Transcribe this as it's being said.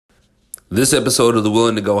This episode of the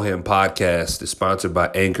Willing to Go Ham podcast is sponsored by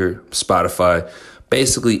Anchor, Spotify,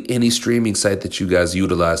 basically any streaming site that you guys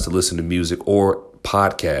utilize to listen to music or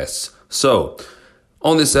podcasts. So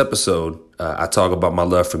on this episode, I talk about my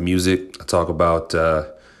love for music. I talk about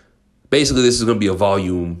basically this is going to be a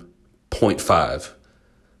volume 0.5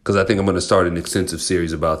 because I think I'm going to start an extensive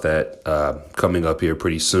series about that coming up here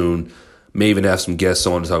pretty soon. May even have some guests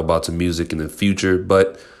on to talk about some music in the future,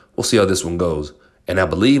 but we'll see how this one goes. And I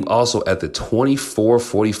believe also at the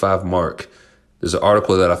 24:45 mark, there's an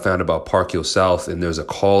article that I found about Park Hill South, and there's a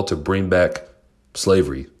call to bring back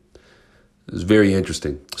slavery. It's very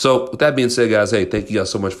interesting. So with that being said, guys, hey, thank you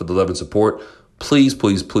guys so much for the love and support. Please,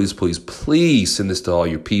 please, please, please, please send this to all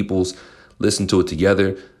your peoples. Listen to it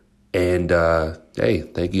together. And hey,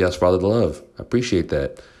 thank you guys for all the love. I appreciate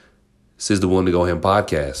that. This is the Willing to Go Ham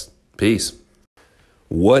podcast. Peace.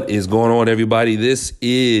 What is going on, everybody? This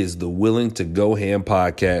is the Willing to Go Ham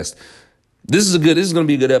podcast. This is going to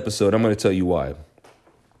be a good episode. I'm going to tell you why.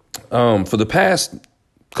 For the past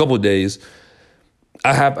couple of days,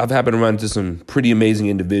 I've happened to run into some pretty amazing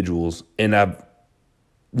individuals, and I've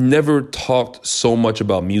never talked so much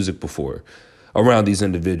about music before around these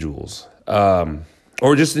individuals,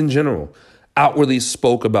 or just in general, outwardly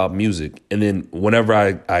spoke about music. And then whenever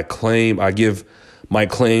I give my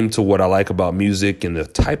claim to what I like about music and the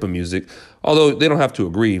type of music, although they don't have to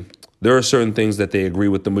agree, there are certain things that they agree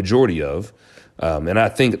with the majority of. And I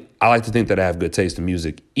like to think that I have good taste in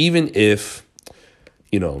music, even if,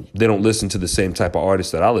 they don't listen to the same type of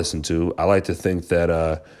artists that I listen to. I like to think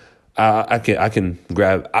that I can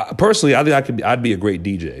grab. Personally, I think I'd be a great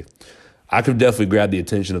DJ. I could definitely grab the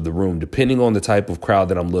attention of the room, depending on the type of crowd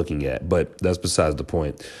that I'm looking at. But that's besides the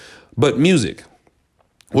point. But music,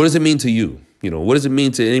 what does it mean to you? What does it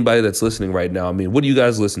mean to anybody that's listening right now? I mean, what do you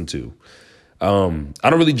guys listen to? I don't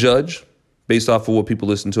really judge based off of what people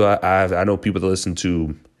listen to. I know people that listen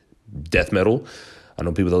to death metal. I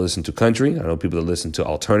know people that listen to country. I know people that listen to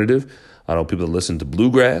alternative. I know people that listen to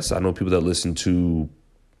bluegrass. I know people that listen to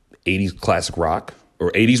 80s classic rock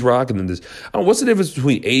or 80s rock. And then what's the difference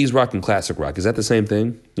between 80s rock and classic rock? Is that the same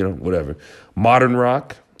thing? Whatever. Modern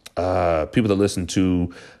rock. People that listen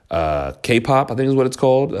to K-pop, I think is what it's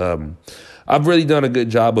called. I've really done a good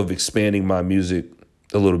job of expanding my music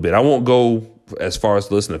a little bit. I won't go as far as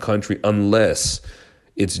to listen to country unless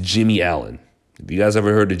it's Jimmy Allen. If you guys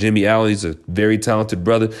ever heard of Jimmy Allen, he's a very talented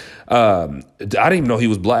brother. I didn't even know he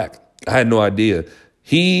was black. I had no idea.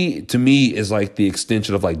 He, to me, is like the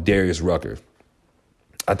extension of like Darius Rucker.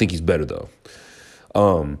 I think he's better though.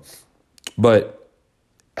 But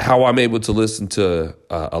how I'm able to listen to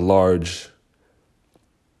a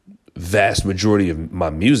vast majority of my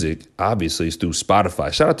music, obviously, is through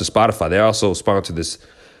Spotify. Shout out to Spotify. They also sponsor this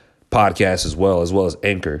podcast as well as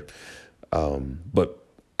Anchor. But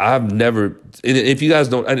I've never, if you guys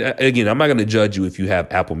don't, again, I'm not going to judge you if you have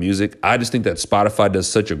Apple Music. I just think that Spotify does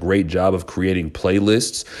such a great job of creating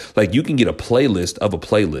playlists. Like you can get a playlist of a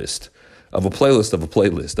playlist of a playlist of a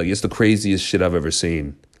playlist. Like it's the craziest shit I've ever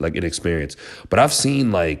seen, like an experience. But I've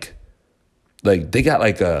seen like they got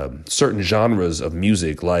like certain genres of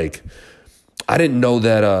music. Like I didn't know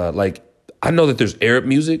that, I know that there's Arab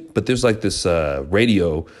music, but there's like this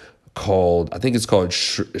radio called, I think it's called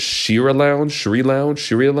Sharia Lounge,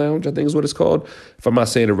 I think is what it's called. If I'm not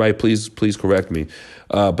saying it right, please correct me.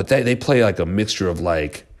 But they play like a mixture of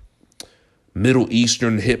like Middle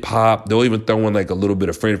Eastern hip hop. They'll even throw in like a little bit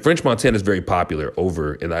of French. French Montana is very popular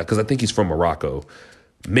over in that because I think he's from Morocco.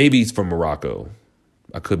 Maybe he's from Morocco.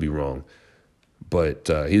 I could be wrong. But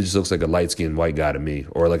he just looks like a light-skinned white guy to me,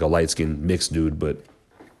 or like a light-skinned mixed dude. But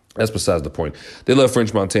that's besides the point. They love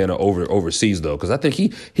French Montana overseas, though, because I think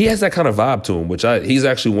he has that kind of vibe to him, which he's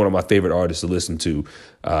actually one of my favorite artists to listen to,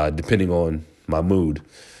 depending on my mood.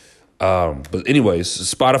 But anyways,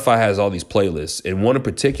 Spotify has all these playlists. And one in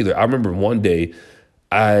particular, I remember one day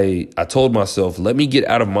I told myself, let me get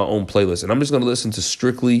out of my own playlist, and I'm just going to listen to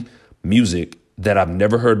strictly music that I've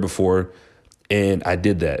never heard before. And I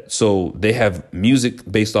did that. So they have music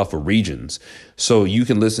based off of regions. So you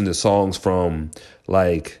can listen to songs from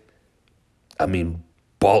Bolivar, I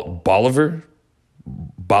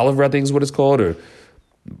think is what it's called, or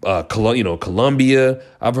Colombia.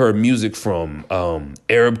 I've heard music from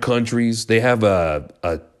Arab countries. They have a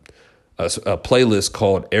playlist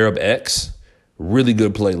called Arab X. Really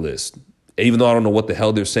good playlist. Even though I don't know what the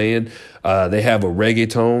hell they're saying, they have a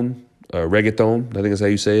reggaeton. I think that's how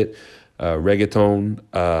you say it. Reggaeton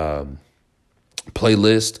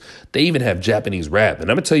playlist. They even have Japanese rap.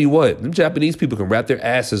 And I'm going to tell you what, them Japanese people can rap their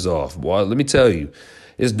asses off. Well, let me tell you,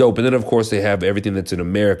 it's dope. And then, of course, they have everything that's in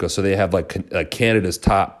America. So they have like Canada's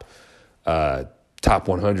top top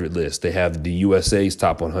 100 list. They have the USA's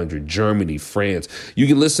top 100, Germany, France. You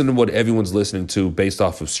can listen to what everyone's listening to based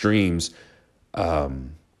off of streams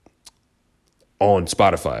on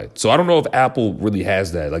Spotify. So I don't know if Apple really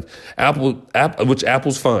has that. Like which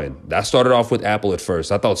Apple's fine. I started off with Apple at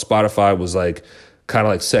first. I thought Spotify was like kind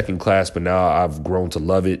of like second class, but now I've grown to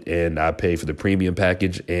love it, and I pay for the premium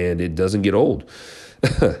package, and it doesn't get old.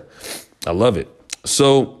 I love it.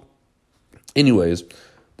 So anyways,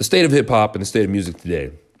 the state of hip hop and the state of music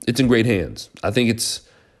today, it's in great hands. I think it's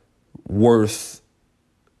worth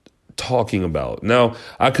talking about. Now,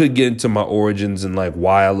 I could get into my origins and like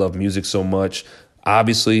why I love music so much.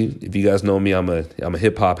 Obviously, if you guys know me, I'm a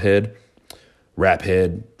hip hop head, rap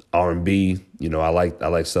head, R&B. You know, I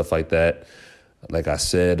like stuff like that. Like I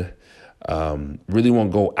said, really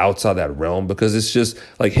won't go outside that realm because it's just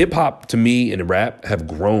like hip hop to me and rap have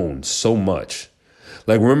grown so much.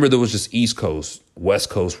 Like, remember there was just East Coast, West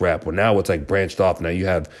Coast rap. Well, now it's like branched off. Now you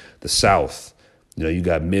have the South, you know, you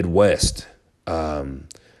got Midwest.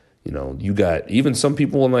 You know, you got even some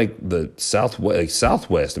people in like the Southwest, like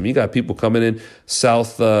Southwest. I mean, you got people coming in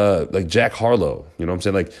South, like Jack Harlow. You know what I'm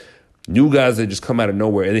saying? Like new guys that just come out of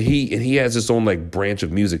nowhere, and he has his own like branch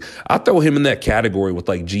of music. I throw him in that category with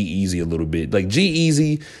like G-Eazy a little bit. Like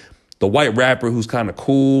G-Eazy, the white rapper who's kind of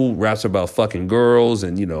cool, raps about fucking girls,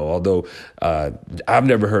 and you know, although I've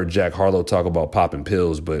never heard Jack Harlow talk about popping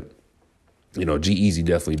pills, but you know, G-Eazy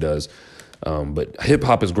definitely does. But hip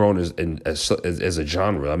hop has grown as a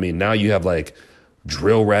genre. I mean, now you have like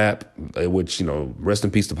drill rap, which, you know, rest in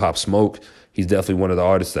peace to Pop Smoke. He's definitely one of the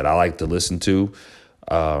artists that I like to listen to.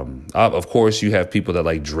 Of course, you have people that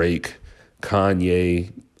like Drake,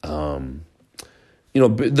 Kanye, you know,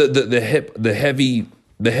 the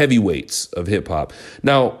heavyweights of hip hop.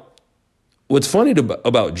 Now, what's funny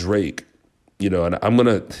about Drake, you know, and I'm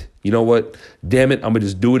gonna, you know what? Damn it, I'm gonna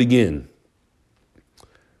just do it again.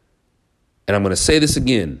 And I'm going to say this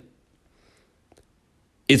again.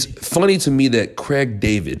 It's funny to me that Craig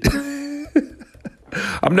David,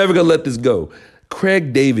 I'm never going to let this go.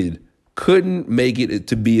 Craig David couldn't make it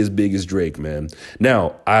to be as big as Drake, man.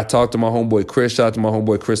 Now, I talked to my homeboy Chris, shout out to my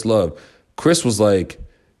homeboy Chris Love. Chris was like,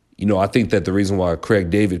 you know, I think that the reason why Craig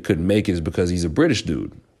David couldn't make it is because he's a British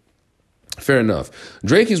dude. Fair enough.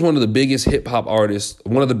 Drake is one of the biggest hip hop artists,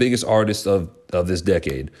 one of the biggest artists of this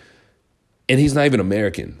decade. And he's not even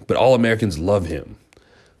American, but all Americans love him.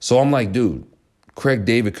 So I'm like, dude, Craig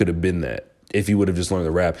David could have been that if he would have just learned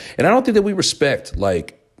to rap. And I don't think that we respect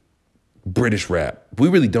like British rap. We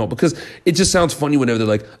really don't, because it just sounds funny whenever they're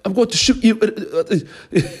like, I'm going to shoot you.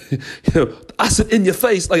 You know, I said in your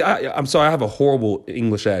face. Like, I'm sorry, I have a horrible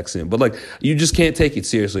English accent, but like, you just can't take it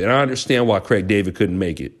seriously. And I understand why Craig David couldn't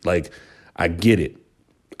make it. Like, I get it.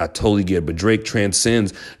 I totally get it. But Drake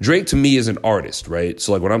transcends. Drake to me is an artist, right?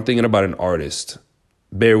 So like when I'm thinking about an artist,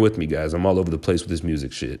 bear with me, guys. I'm all over the place with this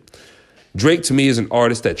music shit. Drake to me is an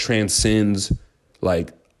artist that transcends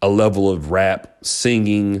like a level of rap,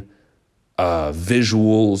 singing,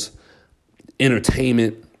 visuals,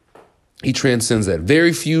 entertainment. He transcends that.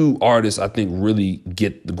 Very few artists, I think, really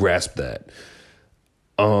grasp that.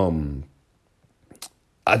 I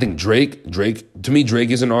think Drake, to me, Drake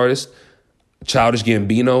is an artist. Childish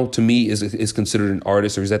Gambino, to me, is considered an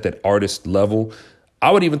artist, or he's at that artist level.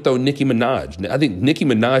 I would even throw Nicki Minaj. I think Nicki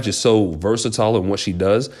Minaj is so versatile in what she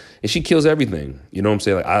does, and she kills everything. You know what I'm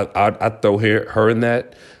saying? Like I'd throw her in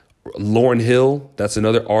that. Lauryn Hill, that's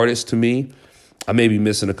another artist to me. I may be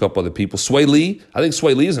missing a couple other people. Sway Lee, I think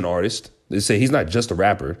Sway Lee is an artist. They say he's not just a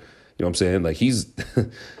rapper. You know what I'm saying? Like he's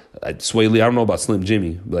Sway Lee. I don't know about Slim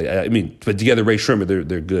Jimmy. Like I mean, but together Ray Shrimmer,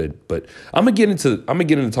 they're good. But I'm gonna get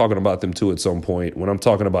into talking about them too at some point when I'm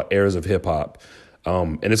talking about eras of hip hop,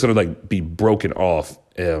 and it's gonna like be broken off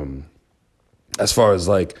as far as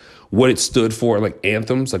like what it stood for, like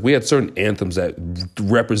anthems. Like we had certain anthems that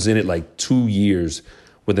represented like 2 years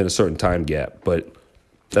within a certain time gap, but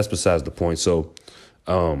that's besides the point. So,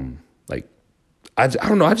 like I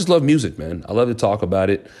don't know. I just love music, man. I love to talk about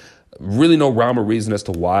it. Really no rhyme or reason as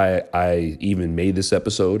to why I even made this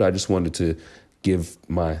episode. I just wanted to give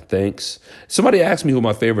my thanks. Somebody asked me who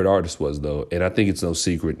my favorite artist was, though, and I think it's no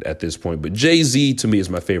secret at this point. But Jay-Z, to me, is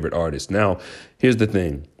my favorite artist. Now, here's the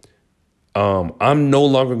thing. I'm no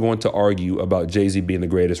longer going to argue about Jay-Z being the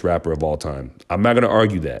greatest rapper of all time. I'm not going to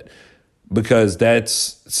argue that because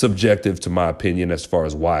that's subjective to my opinion as far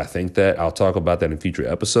as why I think that. I'll talk about that in future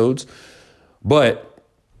episodes. But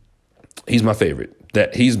he's my favorite.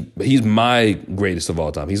 That he's my greatest of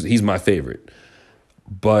all time. He's my favorite.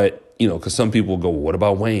 But, you know, because some people go, well, what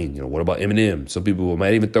about Wayne? You know, what about Eminem? Some people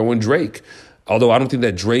might even throw in Drake. Although I don't think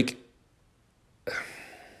that Drake,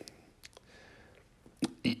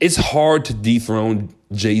 it's hard to dethrone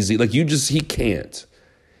Jay-Z. Like he can't.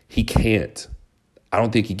 He can't. I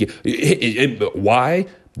don't think he can. Why?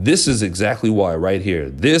 This is exactly why right here.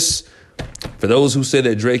 This, for those who say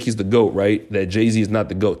that Drake is the GOAT, right? That Jay-Z is not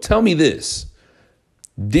the GOAT. Tell me this.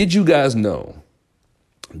 Did you guys know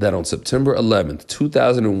that on September 11th,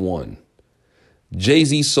 2001,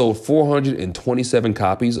 Jay-Z sold 427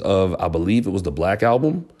 copies of, I believe it was the Black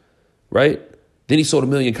Album, right? Then he sold 1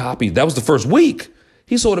 million copies. That was the first week.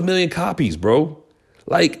 He sold 1 million copies, bro.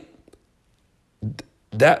 Like,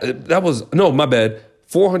 that was, no, my bad.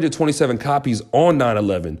 427 copies on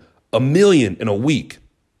 9/11. 1 million in a week.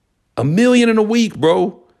 1 million in a week,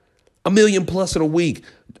 bro. 1 million plus in a week.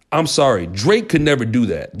 I'm sorry. Drake could never do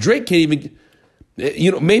that. Drake can't even,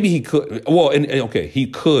 maybe he could. Well, and okay, he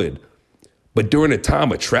could. But during a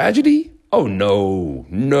time of tragedy? Oh, no.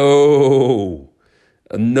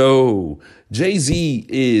 Jay-Z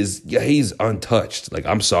he's untouched. Like,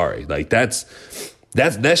 I'm sorry. Like, that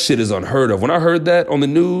shit is unheard of. When I heard that on the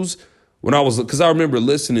news, because I remember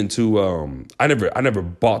listening to, I never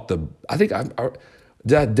bought I'm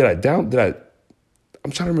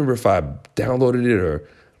trying to remember if I downloaded it or,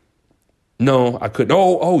 no, I couldn't.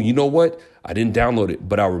 Oh, you know what? I didn't download it,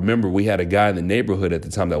 but I remember we had a guy in the neighborhood at the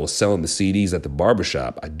time that was selling the CDs at the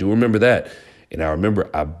barbershop. I do remember that. And I remember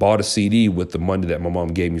I bought a CD with the money that my mom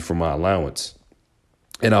gave me for my allowance.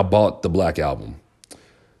 And I bought the Black Album.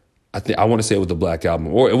 I want to say it was the Black Album,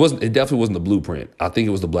 or it definitely wasn't the Blueprint. I think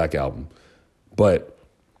it was the Black Album. But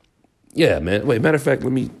yeah, man. Wait, matter of fact,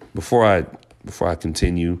 before I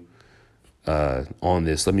continue on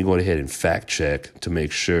this, let me go ahead and fact check to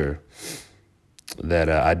make sure that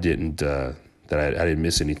I didn't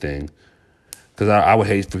miss anything. Because I would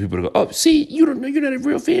hate for people to go, oh, see, you're not a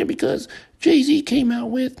real fan because Jay-Z came out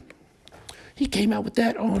with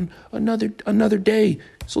that on another day.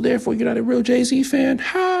 So therefore, you're not a real Jay-Z fan.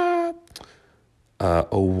 Ha!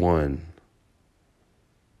 01.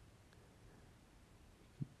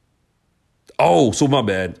 Oh, so my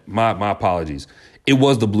bad. My apologies. It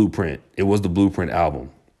was the Blueprint. It was the Blueprint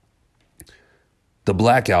album. The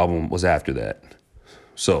Black Album was after that.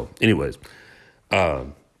 So, anyways,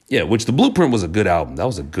 which the Blueprint was a good album. That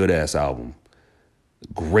was a good ass album.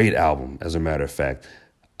 Great album, as a matter of fact.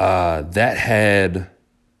 That had,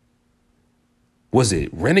 was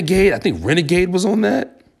it Renegade? I think Renegade was on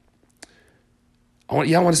that. I want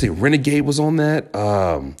to say Renegade was on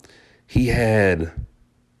that. He had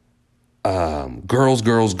Girls,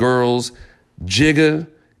 Jigga,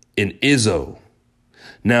 and Izzo.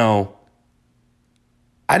 Now,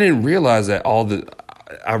 I didn't realize that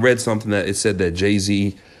I read something that it said that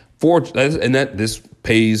Jay-Z, and that this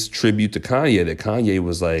pays tribute to Kanye, that Kanye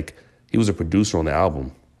was like, he was a producer on the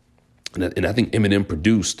album. And I think Eminem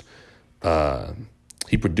produced Renegade.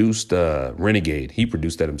 He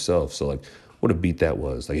produced that himself. So like, what a beat that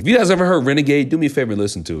was. Like, if you guys ever heard Renegade, do me a favor and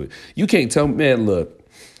listen to it. You can't tell me, man, look,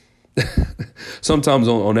 sometimes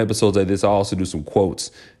on episodes like this, I also do some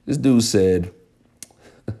quotes. This dude said,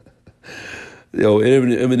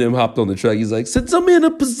 Eminem hopped on the track. He's like, since I'm in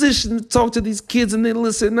a position to talk to these kids and they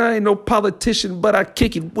listen, I ain't no politician, but I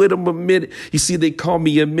kick it with them a minute. You see, they call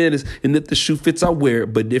me a menace, and if the shoe fits, I wear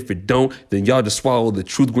it. But if it don't, then y'all just swallow the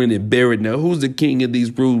truth, grin, and bear it. Now, who's the king of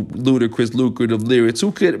these rude, ludicrous, lucrative lyrics?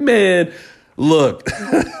 Who could, man, look.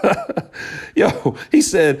 Yo, he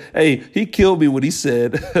said, hey, he killed me when he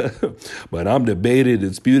said, but I'm debated,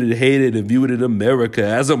 disputed, hated, and viewed in America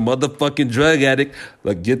as a motherfucking drug addict.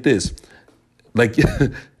 Like, get this. Like,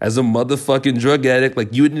 as a motherfucking drug addict,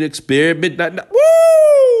 like, you didn't experiment.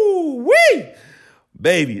 Woo! Wee!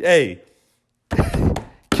 Baby, hey.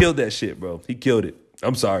 Killed that shit, bro. He killed it.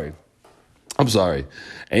 I'm sorry.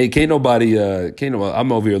 And can't nobody,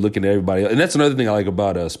 I'm over here looking at everybody. And that's another thing I like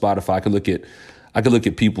about Spotify. I can look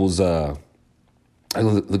at people's, I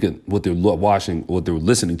look at what they're watching, what they're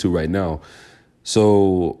listening to right now.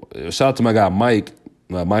 So shout out to my guy,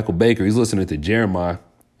 Michael Baker. He's listening to Jeremiah.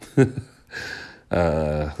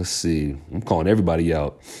 Let's see. I'm calling everybody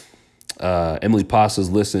out. Emily Pasta's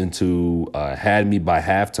listening to Had Me by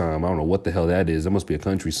Halftime. I don't know what the hell that is. That must be a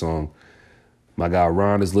country song. My guy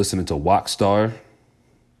Ron is listening to Walkstar.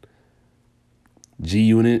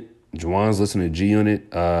 G-Unit. Juwan's listening to G-Unit.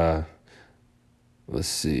 Let's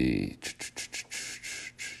see.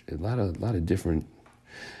 A lot of different.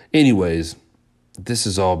 Anyways, this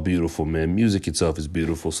is all beautiful, man. Music itself is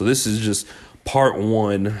beautiful. So this is just part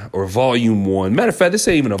 1 or volume 1. Matter of fact, this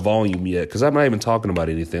ain't even a volume yet because I'm not even talking about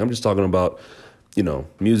anything. I'm just talking about,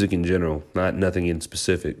 music in general, nothing in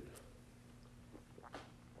specific.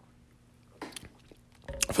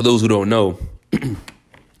 For those who don't know,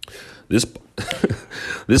 this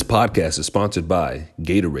This podcast is sponsored by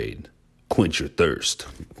Gatorade. Quench your thirst.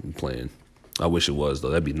 I'm playing. I wish it was, though.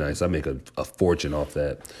 That'd be nice. I'd make a fortune off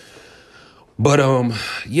that. But,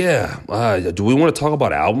 do we want to talk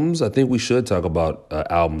about albums? I think we should talk about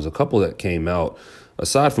albums. A couple that came out,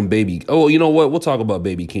 aside from Baby. Oh, you know what? We'll talk about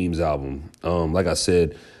Baby Keem's album. Like I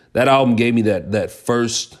said, that album gave me that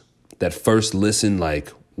first listen, like,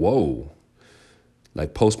 whoa.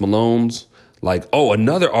 Like Post Malone's. Like, oh,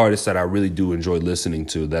 another artist that I really do enjoy listening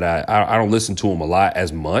to that I don't listen to him a lot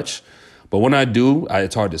as much. But when I do,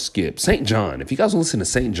 it's hard to skip. St. John. If you guys listen to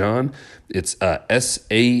St. John, it's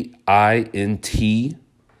Saint and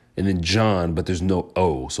then John, but there's no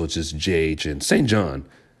O. So it's just JHN. St. John.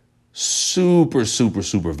 Super, super,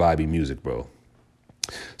 super vibey music, bro.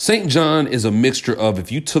 St. John is a mixture of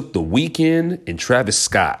if you took The Weeknd and Travis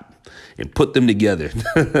Scott and put them together.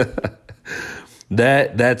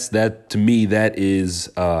 That's to me, that's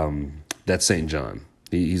St. John.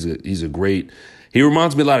 He's a great. He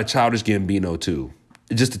reminds me a lot of Childish Gambino too,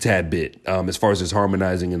 just a tad bit. As far as his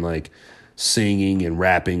harmonizing and like singing and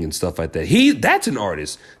rapping and stuff like that. That's an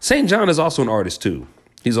artist. St. John is also an artist too.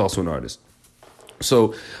 He's also an artist.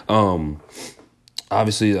 So,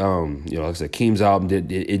 obviously, like I said, Keem's album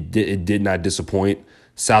did not disappoint.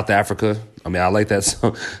 South Africa. I mean, I like that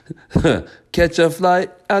song. Catch a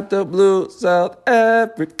flight out the blue South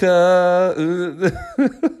Africa.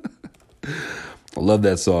 I love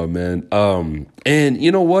that song, man. And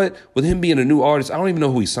you know what? With him being a new artist, I don't even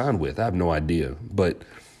know who he signed with. I have no idea. But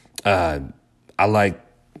we're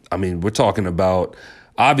talking about,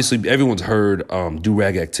 obviously, everyone's heard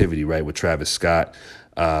Do-Rag Activity, right, with Travis Scott.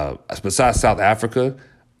 Besides South Africa,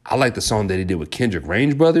 I like the song that he did with Kendrick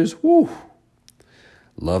Range Brothers. Woo.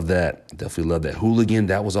 Love that. Definitely love that. Hooligan,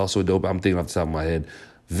 that was also dope. I'm thinking off the top of my head.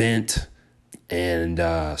 Vent and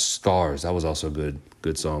Scars. That was also a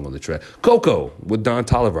good song on the track. Coco with Don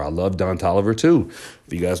Toliver. I love Don Toliver too.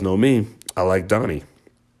 If you guys know me, I like Donnie.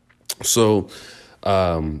 So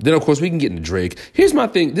then of course we can get into Drake. Here's my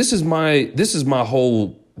thing. This is my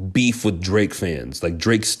whole beef with Drake fans, like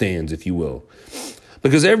Drake stans, if you will.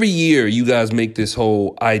 Because every year you guys make this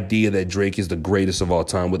whole idea that Drake is the greatest of all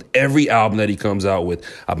time with every album that he comes out with.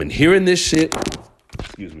 I've been hearing this shit.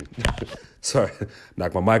 Excuse me. Sorry,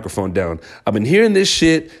 knocked my microphone down. I've been hearing this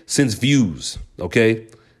shit since Views, okay?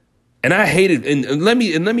 And I hate it. And let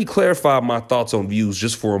me clarify my thoughts on Views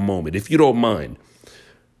just for a moment, if you don't mind.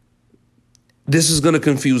 This is going to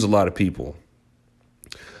confuse a lot of people.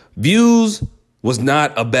 Views was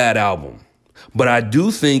not a bad album. But I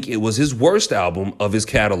do think it was his worst album of his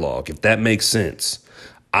catalog, if that makes sense.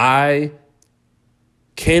 I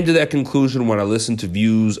came to that conclusion when I listened to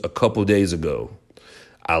Views a couple days ago.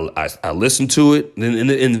 I listened to it,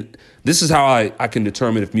 and this is how I can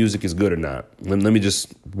determine if music is good or not. Let me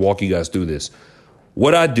just walk you guys through this.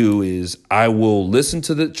 What I do is I will listen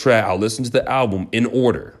to the track, I'll listen to the album in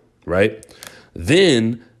order, right?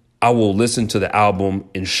 Then I will listen to the album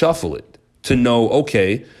and shuffle it to know,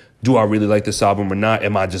 okay, do I really like this album or not?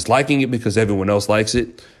 Am I just liking it because everyone else likes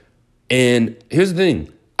it? And here's the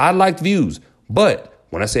thing. I liked Views. But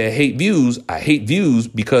when I say I hate Views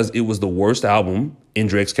because it was the worst album in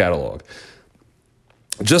Drake's catalog.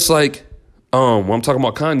 Just like when I'm talking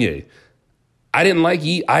about Kanye. I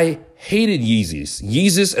hated Yeezus.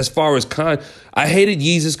 Yeezus as far as I hated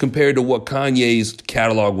Yeezus compared to what Kanye's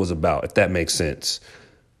catalog was about, if that makes sense.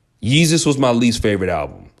 Yeezus was my least favorite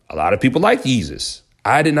album. A lot of people liked Yeezus.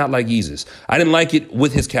 I did not like Yeezus. I didn't like it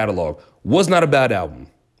with his catalog. Was not a bad album.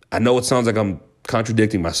 I know it sounds like I'm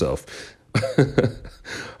contradicting myself.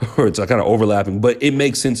 Or it's kind of overlapping, but it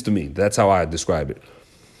makes sense to me. That's how I describe it.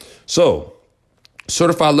 So,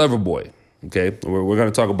 Certified Lover Boy. Okay, we're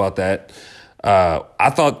going to talk about that. I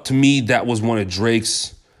thought, to me, that was one of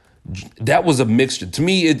Drake's. That was a mixture. To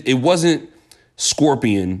me, it wasn't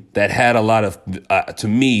Scorpion that had a lot of, to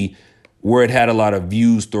me, where it had a lot of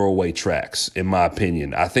Views throwaway tracks, in my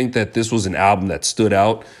opinion. I think that this was an album that stood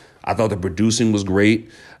out. I thought the producing was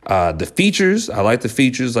great. The features, I like the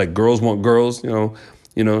features, like Girls Want Girls,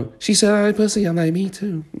 you know, she said, I like pussy, I'm like, me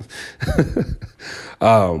too.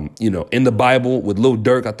 In the Bible with Lil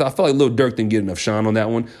Durk, I felt like Lil Durk didn't get enough shine on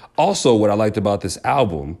that one. Also, what I liked about this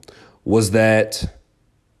album was that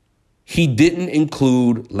he didn't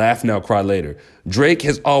include Laugh Now, Cry Later. Drake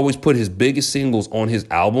has always put his biggest singles on his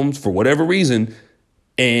albums for whatever reason,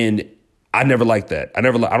 and I never liked that. I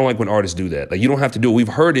don't like when artists do that. Like, you don't have to do it. We've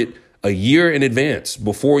heard it a year in advance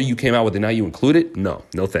before you came out with it. Now you include it? No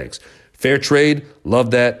thanks. Fair Trade,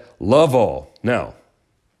 love that. Love All. Now,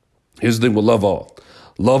 here's the thing with Love All.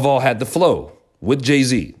 Love All had the flow with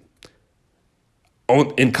Jay-Z.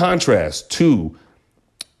 In contrast to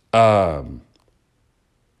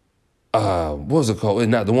what was it called?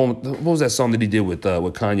 Not the one. What was that song that he did with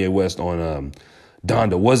Kanye West on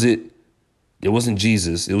Donda? Was it? It wasn't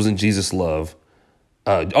Jesus. It wasn't Jesus Love.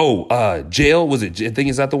 Jail. Was it? I think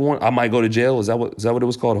is that the one? I Might Go to Jail. Is that what it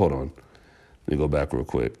was called? Hold on. Let me go back real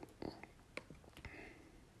quick.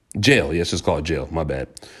 Jail. Yeah, it's just called Jail. My bad.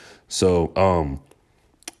 So,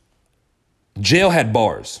 Jail had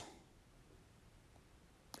bars.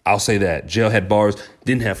 I'll say that. Jail had bars,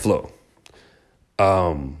 didn't have flow.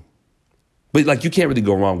 But like you can't really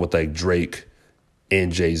go wrong with like Drake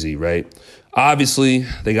and Jay-Z, right? Obviously,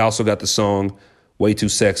 they also got the song Way Too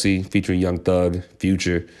Sexy featuring Young Thug,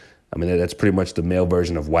 Future. I mean, that's pretty much the male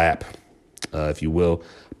version of WAP, if you will.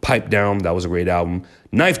 Pipe Down, that was a great album.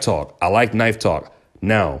 Knife Talk, I like Knife Talk.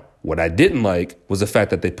 Now, what I didn't like was the fact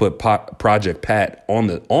that they put Project Pat on.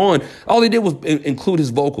 All they did was include his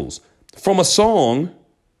vocals from a song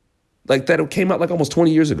like that came out like almost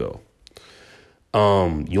 20 years ago. You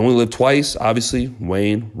Only Live Twice, obviously.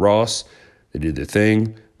 Wayne, Ross, they did their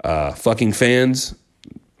thing. Fucking Fans,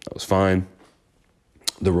 that was fine.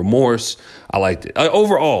 The Remorse, I liked it.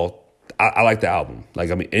 Overall, I liked the album.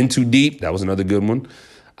 Like, I mean, In Too Deep, that was another good one.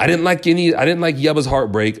 I didn't like Yebba's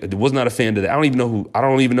Heartbreak. I was not a fan of that. I don't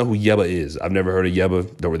even know who Yebba is. I've never heard of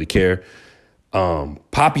Yebba. Don't really care.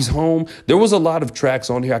 Poppy's Home. There was a lot of tracks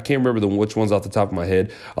on here. I can't remember which ones off the top of my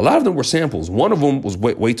head. A lot of them were samples. One of them was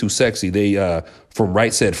way Too Sexy. They from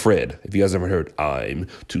Right Said Fred. If you guys ever heard, I'm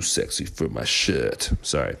too sexy for my shirt.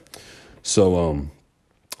 Sorry. So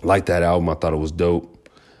like that album. I thought it was dope.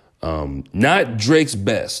 Not Drake's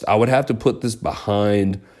best. I would have to put this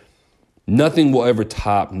behind Nothing Will Ever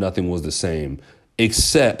Top Nothing Was the Same,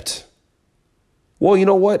 except, well, you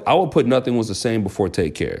know what? I would put Nothing Was the Same before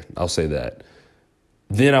Take Care. I'll say that.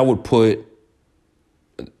 Then I would probably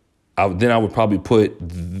put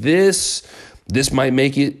this. This might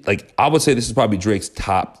make it, like, I would say this is probably Drake's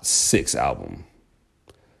top 6 album.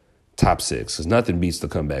 Top 6, because nothing beats the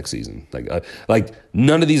Comeback Season. Like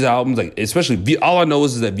none of these albums, like especially all I know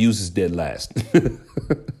is that Views is dead last.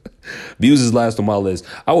 Views is last on my list.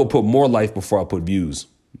 I would put More Life before I put Views.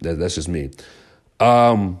 That's just me.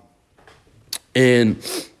 And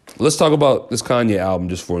let's talk about this Kanye album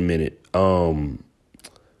just for a minute.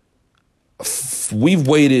 We've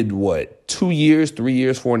waited 2 years, 3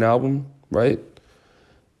 years for an album, right?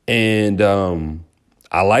 And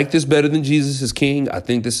I like this better than Jesus is King. I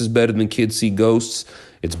think this is better than Kids See Ghosts.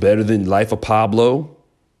 It's better than Life of Pablo.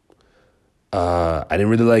 I didn't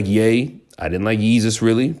really like Ye. I didn't like Yeezus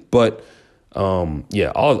really. But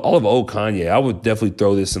yeah, all of old Kanye, I would definitely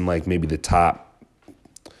throw this in like maybe the top,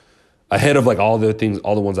 ahead of like all the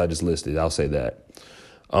ones I just listed. I'll say that.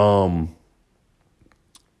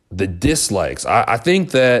 The dislikes. I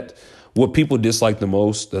think that what people dislike the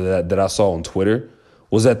most that I saw on Twitter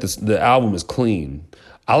was that the album is clean.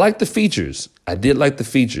 I like the features. I did like the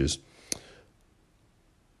features.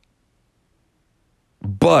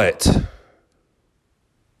 But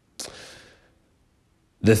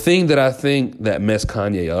the thing that I think that messed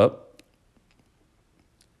Kanye up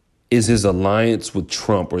is his alliance with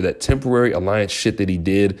Trump, or that temporary alliance shit that he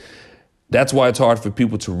did. That's why it's hard for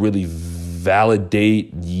people to really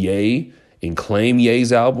validate Ye and claim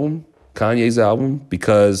Ye's album, Kanye's album,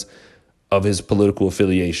 because of his political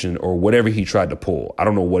affiliation or whatever he tried to pull. I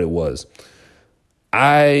don't know what it was.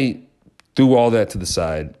 I threw all that to the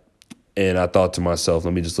side and I thought to myself,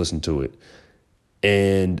 let me just listen to it.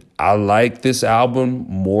 And I like this album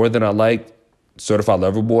more than I like Certified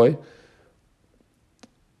Lover Boy,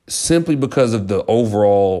 simply because of the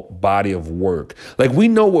overall body of work. Like, we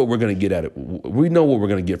know what we're going to get at it. We know what we're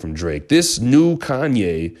going to get from Drake. This new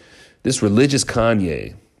Kanye, this religious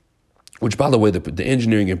Kanye, which, by the way, the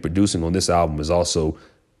engineering and producing on this album is also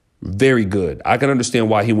very good. I can understand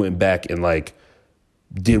why he went back and like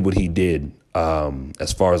did what he did,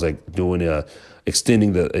 as far as like doing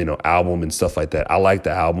extending the album and stuff like that. I like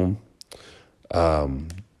the album.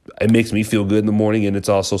 It makes me feel good in the morning, and it's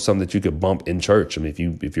also something that you could bump in church. I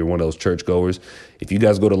mean, if you're one of those church goers, if you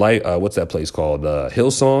guys go to what's that place called?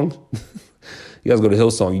 Hillsong. You guys go to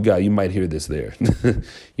Hillsong, you might hear this there.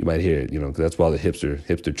 You might hear it, because that's why the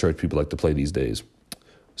hipster church people like to play these days.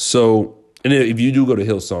 So, and if you do go to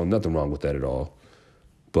Hillsong, nothing wrong with that at all.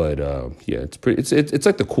 But yeah, it's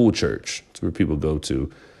like the cool church. It's where people go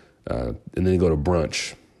to, and then they go to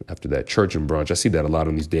brunch after that. Church and brunch. I see that a lot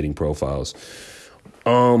on these dating profiles.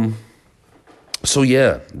 So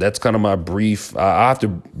yeah, that's kind of my brief. I have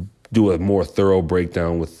to do a more thorough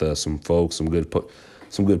breakdown with some folks, some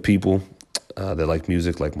good people that like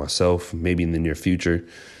music, like myself, maybe in the near future.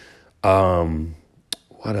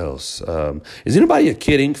 What else? Is anybody a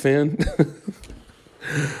Kid Ink fan?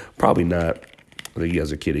 Probably not. I think you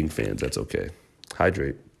guys are kidding fans. That's okay.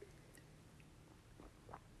 Hydrate.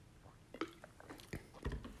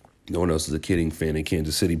 No one else is a Kidding fan in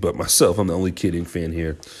Kansas City but myself. I'm the only Kidding fan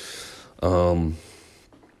here. Yeah,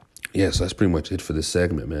 so that's pretty much it for this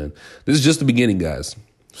segment, man. This is just the beginning, guys.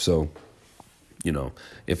 So, you know,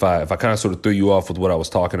 if I kind of sort of threw you off with what I was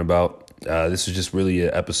talking about, this is just really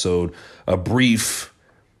an episode, a brief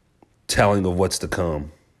telling of what's to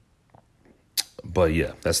come. But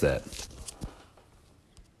yeah, that's that.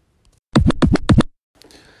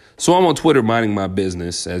 So I'm on Twitter minding my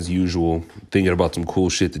business as usual, thinking about some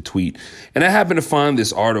cool shit to tweet. And I happened to find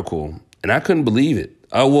this article and I couldn't believe it.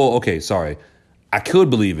 Oh, well, okay, sorry. I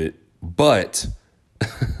could believe it, but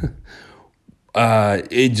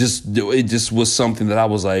it just was something that I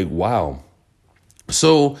was like, wow.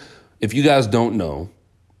 So if you guys don't know,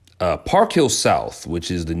 Park Hill South,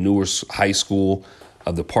 which is the newer high school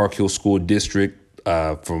of the Park Hill School District,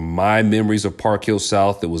 from my memories of Park Hill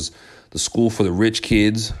South, it was the school for the rich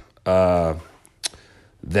kids that,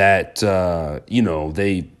 you know,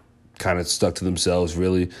 they kind of stuck to themselves,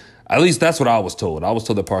 really. At least that's what I was told. I was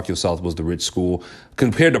told that Park Hill South was the rich school.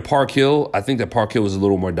 Compared to Park Hill, I think that Park Hill is a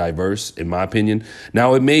little more diverse, in my opinion.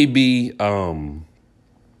 Now, it may be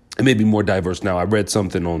more diverse now. I read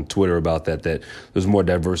something on Twitter about that there's more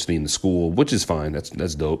diversity in the school, which is fine.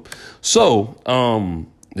 That's dope. So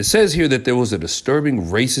it says here that there was a disturbing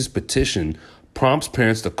racist petition prompts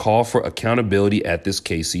parents to call for accountability at this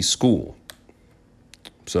KC school.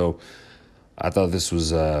 So I thought this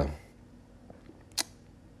was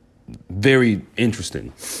very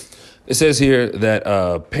interesting. It says here that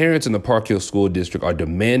parents in the Park Hill School District are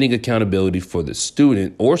demanding accountability for the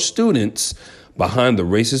student or students behind the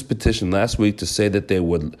racist petition last week to say that they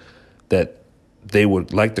would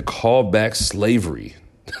like to call back slavery.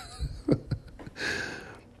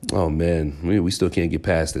 Oh, man, we still can't get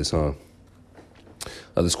past this, huh?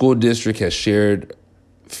 The school district has shared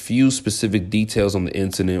few specific details on the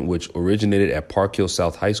incident, which originated at Park Hill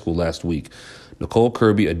South High School last week. Nicole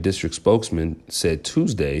Kirby, a district spokesman, said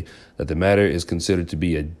Tuesday that the matter is considered to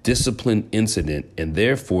be a discipline incident, and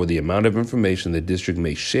therefore the amount of information the district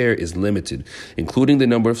may share is limited, including the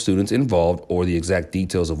number of students involved or the exact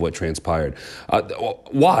details of what transpired.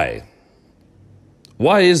 Why?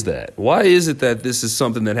 Why is that? Why is it that this is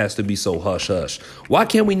something that has to be so hush-hush? Why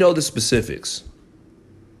can't we know the specifics?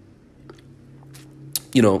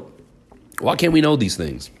 You know, why can't we know these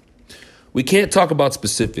things? We can't talk about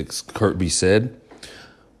specifics, Kirby said,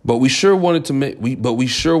 but we wanted to make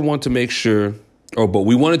sure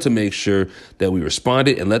that we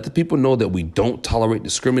responded and let the people know that we don't tolerate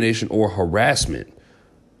discrimination or harassment.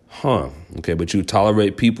 Okay, but you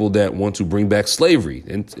tolerate people that want to bring back slavery.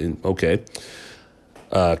 And okay.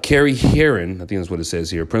 Carrie Heron, I think that's what it says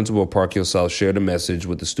here, principal of Park Hill South, shared a message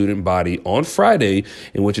with the student body on Friday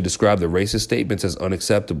in which it described the racist statements as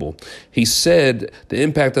unacceptable. He said the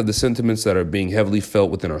impact of the sentiments that are being heavily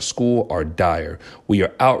felt within our school are dire. We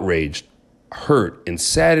are outraged, hurt, and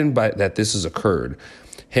saddened by that this has occurred.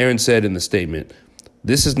 Heron said in the statement,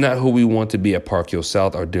 "This is not who we want to be at Park Hill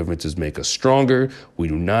South. Our differences make us stronger. We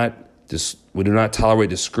do not tolerate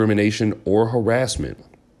discrimination or harassment."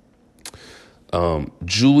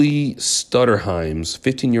 Julie Stutterheim's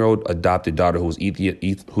 15-year-old adopted daughter, who was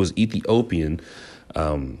Ethiopian,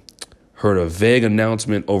 heard a vague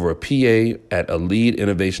announcement over a PA at a Lead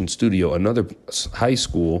Innovation Studio, another high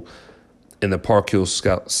school in the Park Hill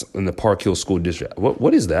School District.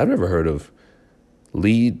 What is that? I've never heard of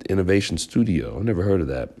Lead Innovation Studio. I've never heard of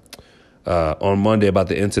that. On Monday about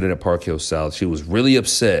the incident at Park Hill South, she was really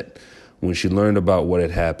upset when she learned about what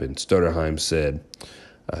had happened. Stutterheim said.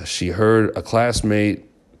 She heard from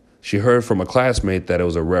a classmate that it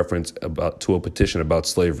was a reference to a petition about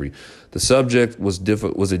slavery. The subject was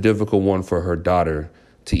a difficult one for her daughter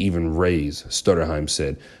to even raise, Stutterheim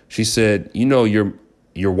said. She said, "You know, you're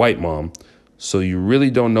white, Mom, so you really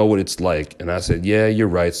don't know what it's like." And I said, "Yeah, you're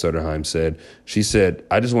right," Stutterheim said. She said,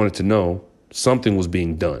 "I just wanted to know something was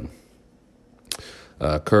being done."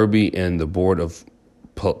 Kirby and the Board of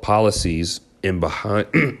Policies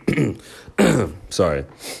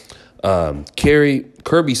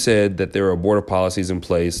Kirby said that there are board of policies in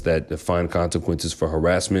place that define consequences for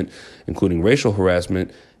harassment, including racial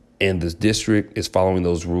harassment, and the district is following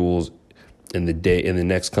those rules in the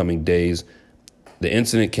next coming days. The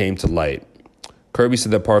incident came to light. Kirby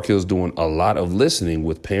said that Park Hill is doing a lot of listening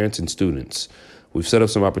with parents and students. We've set up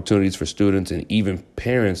some opportunities for students and even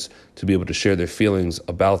parents to be able to share their feelings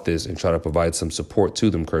about this and try to provide some support to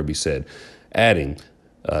them, Kirby said, adding,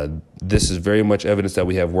 this is very much evidence that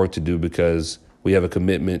we have work to do because we have a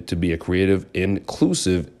commitment to be a creative,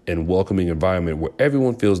 inclusive, and welcoming environment where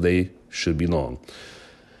everyone feels they should be long.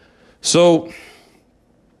 So,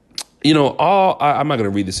 I'm not going to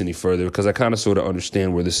read this any further because I kind of sort of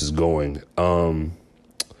understand where this is going.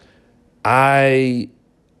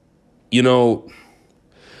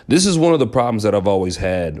 This is one of the problems that I've always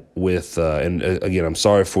had with, and again, I'm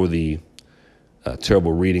sorry for the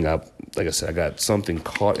terrible reading. Like I said, I got something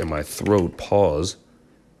caught in my throat. Pause.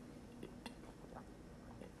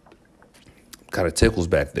 Kind of tickles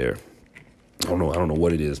back there. I don't know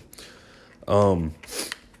what it is. I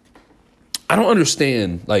don't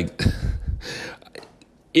understand. Like,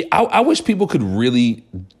 I wish people could really.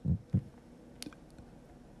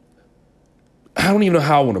 I don't even know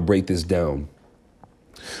how I want to break this down.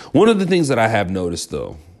 One of the things that I have noticed,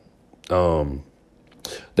 though,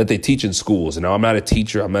 that they teach in schools, and now I'm not a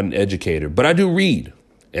teacher, I'm not an educator, but I do read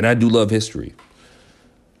and I do love history.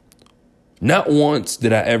 Not once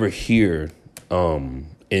did I ever hear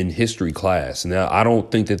in history class. Now, I don't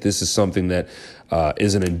think that this is something that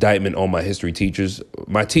is an indictment on my history teachers.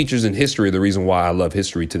 My teachers in history are the reason why I love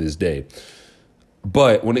history to this day.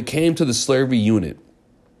 But when it came to the slavery unit,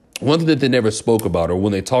 one thing that they never spoke about, or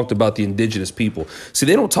when they talked about the indigenous people, see,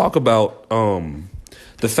 they don't talk about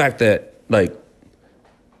the fact that, like,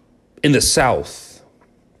 in the South,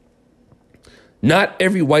 not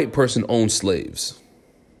every white person owned slaves.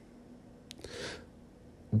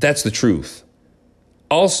 That's the truth.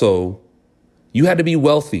 Also, you had to be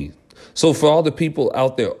wealthy. So for all the people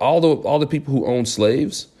out there, all the people who owned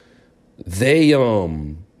slaves, they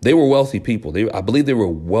were wealthy people. I believe they were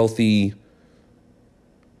wealthy,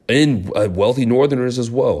 and wealthy Northerners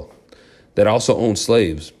as well, that also owned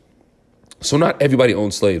slaves. So not everybody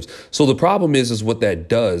owned slaves. So the problem is what that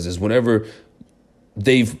does is whenever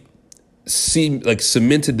they've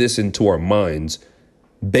cemented this into our minds,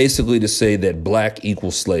 basically to say that black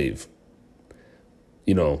equals slave,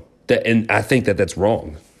 that, and I think that that's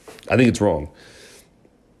wrong. I think it's wrong.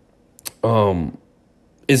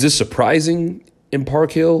 Is this surprising in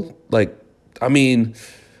Park Hill? Like, I mean,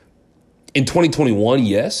 in 2021,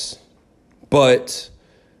 yes, but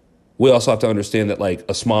we also have to understand that, like,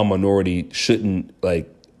 a small minority shouldn't, it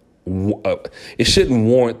shouldn't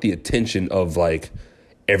warrant the attention of, like,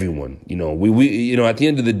 everyone. We at the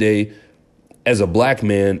end of the day, as a black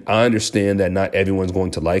man, I understand that not everyone's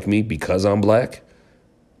going to like me because I'm black.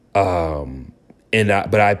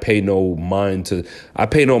 But I pay no mind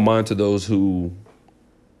to those who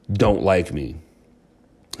don't like me.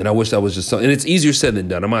 And I wish that was just something, and it's easier said than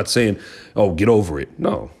done. I'm not saying, oh, get over it.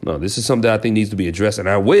 No, this is something that I think needs to be addressed. And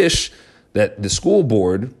I wish that the school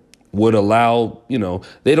board would allow,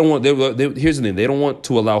 they don't want, here's the thing, they don't want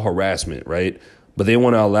to allow harassment, right? But they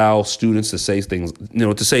want to allow students to say things,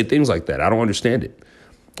 like that. I don't understand it.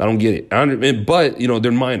 I don't get it. But,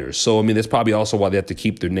 they're minors. So, I mean, that's probably also why they have to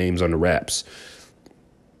keep their names under wraps.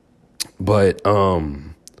 But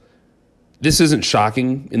this isn't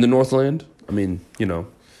shocking in the Northland. I mean,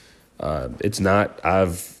 it's not.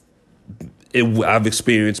 I've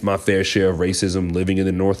experienced my fair share of racism living in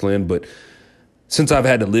the Northland, but since I've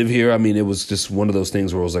had to live here, I mean, it was just one of those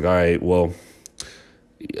things where I was like, all right, well,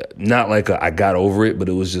 not like I got over it, but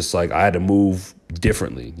it was just like I had to move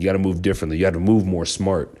differently. You got to move differently. You have to move more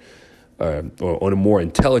smart or more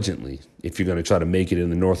intelligently if you're going to try to make it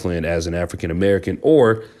in the Northland as an African American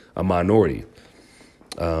or a minority.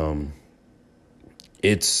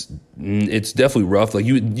 It's definitely rough. Like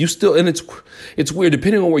you still, and it's weird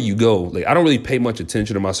depending on where you go. Like, I don't really pay much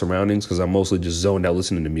attention to my surroundings because I'm mostly just zoned out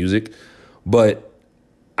listening to music. But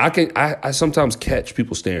I sometimes catch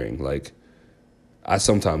people staring. Like, I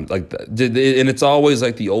sometimes and it's always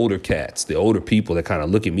like the older cats, the older people that kind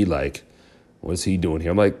of look at me like, what's he doing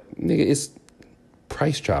here? I'm like, nigga, it's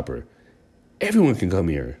Price Chopper. Everyone can come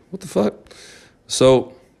here. What the fuck?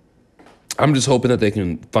 So I'm just hoping that they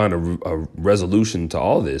can find a resolution to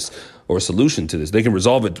all this, or a solution to this. They can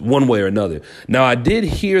resolve it one way or another. Now, I did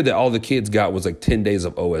hear that all the kids got was like 10 days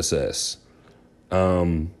of OSS.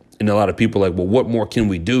 And a lot of people are like, well, what more can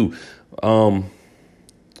we do?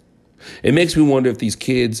 It makes me wonder if these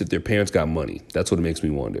kids, if their parents got money. That's what it makes me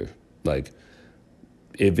wonder. Like,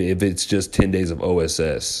 if it's just 10 days of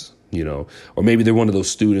OSS, or maybe they're one of those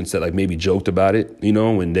students that like maybe joked about it,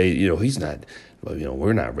 when they, he's not,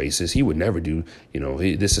 we're not racist. He would never do,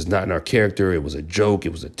 this is not in our character. It was a joke.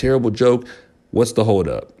 It was a terrible joke. What's the hold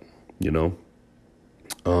up?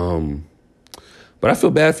 But I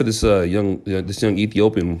feel bad for this young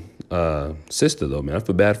Ethiopian sister, though, man. I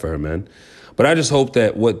feel bad for her, man. But I just hope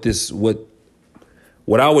that what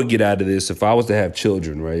I would get out of this, if I was to have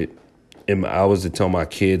children, right, and I was to tell my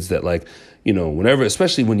kids that, like, whenever,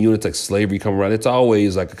 especially when units like slavery come around, it's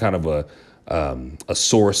always like a kind of a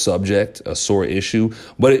sore subject, a sore issue,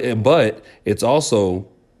 but it's also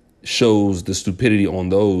shows the stupidity on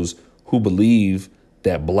those who believe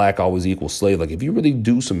that black always equals slave. Like if you really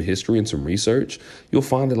do some history and some research, you'll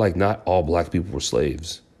find that like not all black people were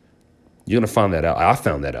slaves. You're going to find that out. I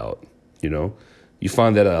found that out, You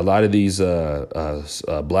find that a lot of these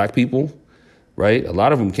black people, right? A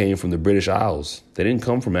lot of them came from the British Isles. They didn't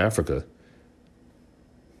come from Africa.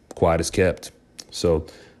 Quiet as kept. So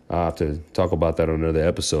I'll have to talk about that on another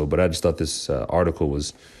episode. But I just thought this article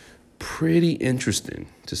was pretty interesting,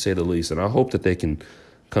 to say the least. And I hope that they can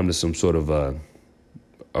come to some sort of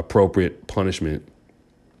appropriate punishment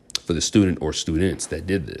for the student or students that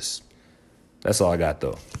did this. That's all I got,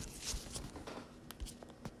 though.